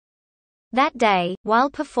That day, while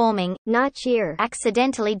performing, Na Cheer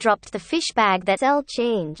accidentally dropped the fish bag that Zell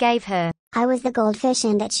Change gave her. I was the goldfish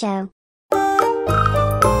in that show.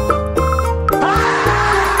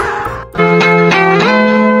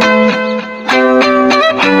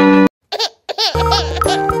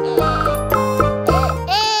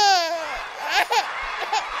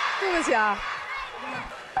 对不起啊，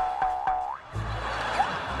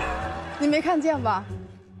你没看见吧？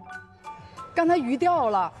刚才鱼掉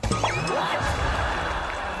了。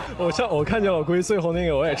我看见了，估计最后那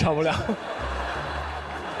个我也唱不了。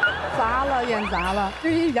砸了，演砸了。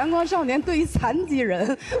对于阳光少年，对于残疾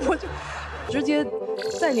人，我就直接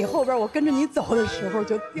在你后边，我跟着你走的时候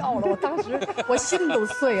就掉了。我当时我心都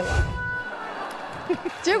碎了。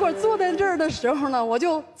结果坐在这儿的时候呢，我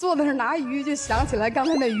就坐在那儿拿鱼，就想起来刚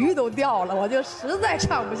才那鱼都掉了，我就实在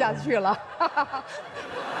唱不下去了。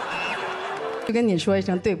就跟你说一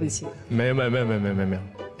声对不起。没有，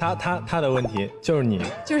他的问题就是你。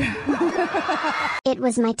就是。It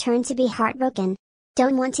was my turn to be heartbroken.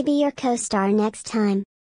 Don't want to be your co-star next time.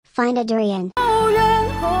 Find a durian. 然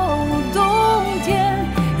后冬天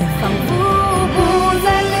也仿佛不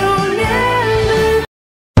再留恋。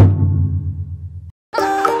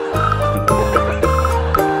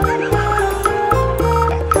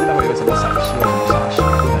待会有什么闪失，有什么闪失，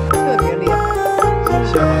特别厉害。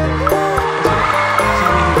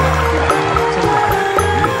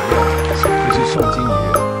就是受惊鱼。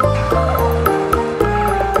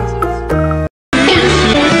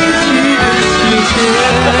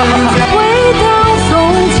回到从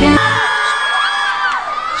前，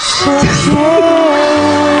说些。